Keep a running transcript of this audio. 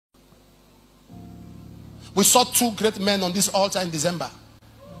We saw two great men on this altar in December.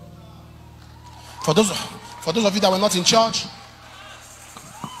 For those of you that were not in church,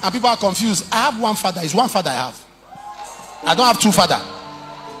 and people are confused, I have one father. It's one father I have. I don't have two fathers.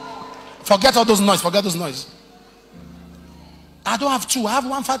 Forget all those noise. Forget those noise. I don't have two. I have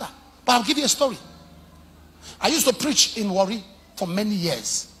one father. But I'll give you a story. I used to preach in Warri for many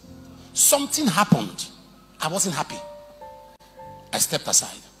years. Something happened. I wasn't happy. I stepped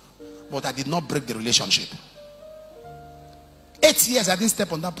aside. But I did not break the relationship. 8 years I didn't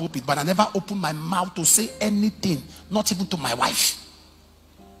step on that pulpit, but I never opened my mouth to say anything, not even to my wife.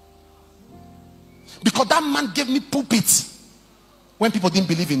 Because that man gave me pulpits when people didn't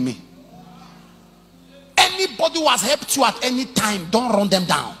believe in me. Anybody who has helped you at any time, don't run them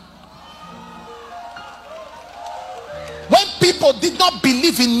down. When people did not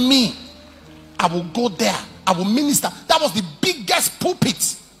believe in me, I will go there. I will minister. That was the biggest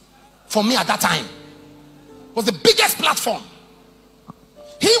pulpit for me at that time. It was the biggest platform.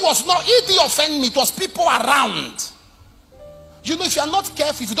 He didn't offend me. It was people around. You know, if you are not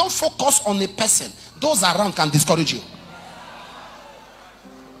careful, if you don't focus on a person, those around can discourage you.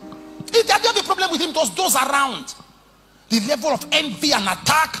 If they have a problem with him, it was those around. The level of envy and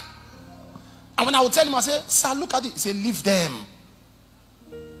attack. And when I would tell him, I say, sir, look at it. He said, leave them.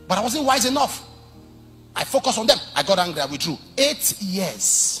 But I wasn't wise enough. I focused on them. I got angry. I withdrew. 8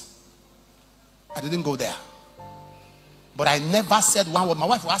 years. I didn't go there. But I never said one word. My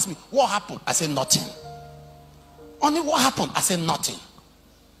wife will ask me, what happened? I said, nothing. Only what happened? I said, nothing.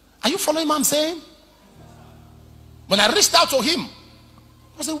 Are you following what I'm saying? When I reached out to him,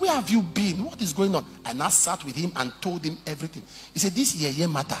 I said, where have you been? What is going on? And I sat with him and told him everything. He said, this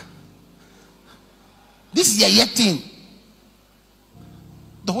yeye matter. This yeye thing.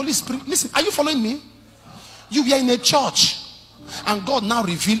 The Holy Spirit, listen, are you following me? You were in a church and God now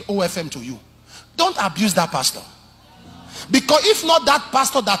revealed OFM to you. Don't abuse that pastor. Because if not that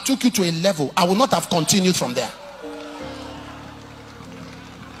pastor that took you to a level, I will not have continued from there.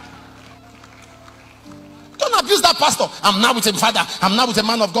 Don't abuse that pastor. I'm now with a father. I'm now with a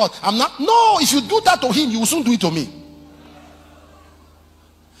man of God. I'm not. No, if you do that to him, you will soon do it to me.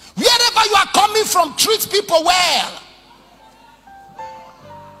 Wherever you are coming from, treat people well.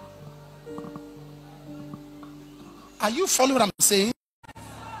 Are you following what I'm saying?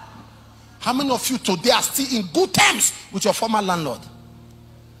 How many of you today are still in good terms with your former landlord?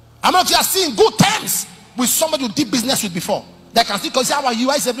 How many of you are still in good terms with somebody you did business with before? That can still say, how are you?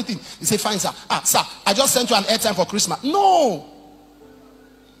 How is everything? You say, fine, sir. Ah, sir, I just sent you an airtime for Christmas. No.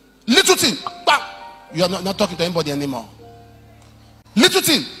 Little thing. Bam. You are not talking to anybody anymore. Little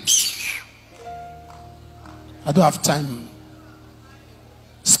thing. I don't have time.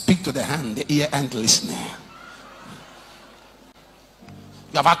 Speak to the hand, the ear, and listening.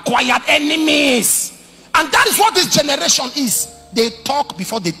 You have acquired enemies. And that is what this generation is. They talk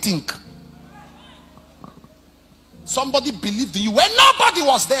before they think. Somebody believed in you when nobody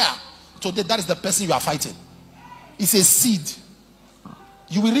was there. Today, that is the person you are fighting. It's a seed.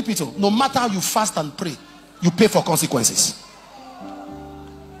 You will reap it all. No matter how you fast and pray, you pay for consequences.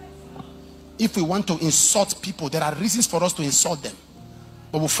 If we want to insult people, there are reasons for us to insult them.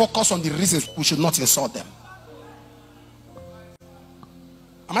 But we'll focus on the reasons we should not insult them.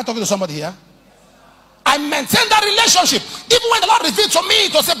 Am I talking to somebody here? I maintain that relationship. Even when the Lord revealed to me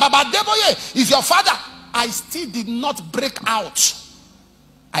to say, Baba Deboye is your father, I still did not break out.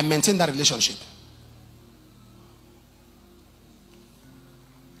 I maintain that relationship.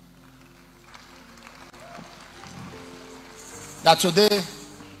 That today,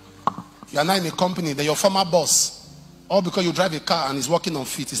 you are now in a company that your former boss, all because you drive a car and is working on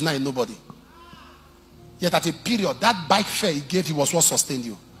feet, is now a nobody. Yet at a period, that bike fare he gave you was what sustained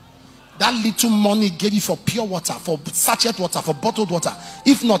you. That little money he gave you for pure water, for sachet water, for bottled water.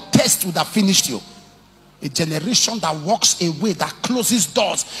 If not, test would have finished you. A generation that walks away, that closes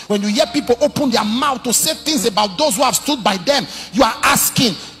doors. When you hear people open their mouth to say things about those who have stood by them, you are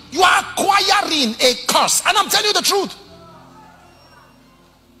asking, you are acquiring a curse. And I'm telling you the truth.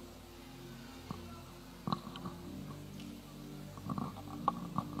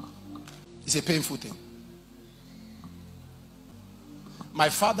 It's a painful thing. My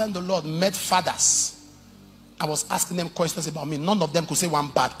father and the Lord met fathers. I was asking them questions about me. None of them could say one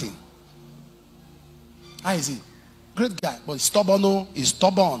bad thing. How is he? Great guy, but he's stubborn. No, he's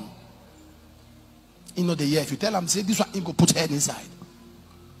stubborn. You know the year. If you tell him, say this one, he go put head inside.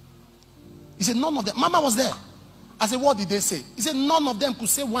 He said none of them. Mama was there. I said, what did they say? He said none of them could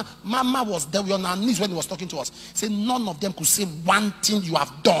say one. Mama was there. We were on our knees when he was talking to us. He said none of them could say one thing you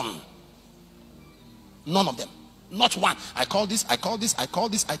have done. None of them. Not one. I call this, I call this, I call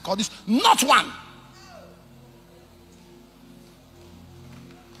this, I call this. Not one.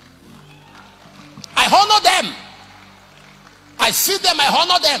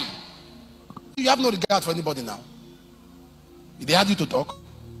 honor them. You have no regard for anybody now. They had you to talk.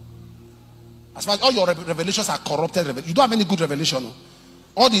 As far as all your revelations are corrupted, you don't have any good revelation.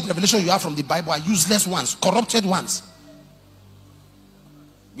 All the revelations you have from the Bible are useless ones, corrupted ones.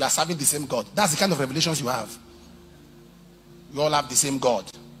 You are serving the same God. That's the kind of revelations you have. You all have the same God.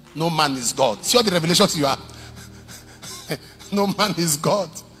 No man is God. See all the revelations you have. No man is God.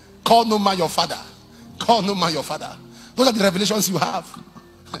 Call no man your father. Call no man your father. Those are the revelations you have.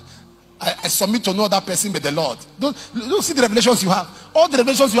 I submit to no other person but the Lord. Don't see the revelations you have. All the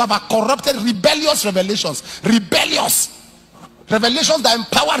revelations you have are corrupted, rebellious revelations. Rebellious. Revelations that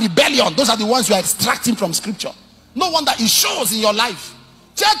empower rebellion. Those are the ones you are extracting from scripture. No wonder it shows in your life.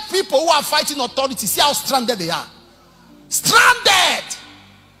 Check people who are fighting authority. See how stranded they are. Stranded.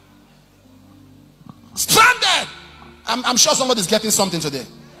 Stranded. I'm sure somebody's getting something today.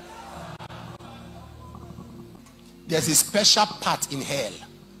 There's a special part in hell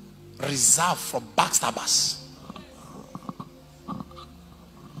reserved for backstabbers.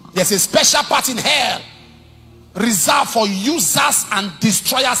 There's a special part in hell reserved for users and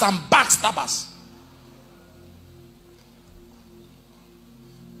destroyers and backstabbers.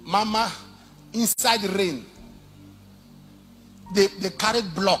 Mama, inside the rain, they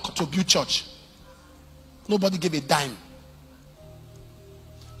carried block to build church. Nobody gave a dime.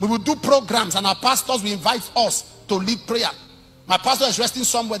 We will do programs and our pastors will invite us to lead prayer. My pastor is resting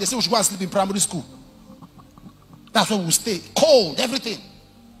somewhere. They say we should go and sleep in primary school. That's where we'll stay. Cold, everything.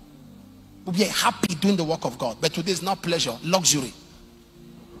 We'll be happy doing the work of God. But today is not pleasure, luxury.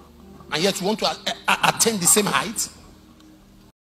 And yet you want to attain the same height.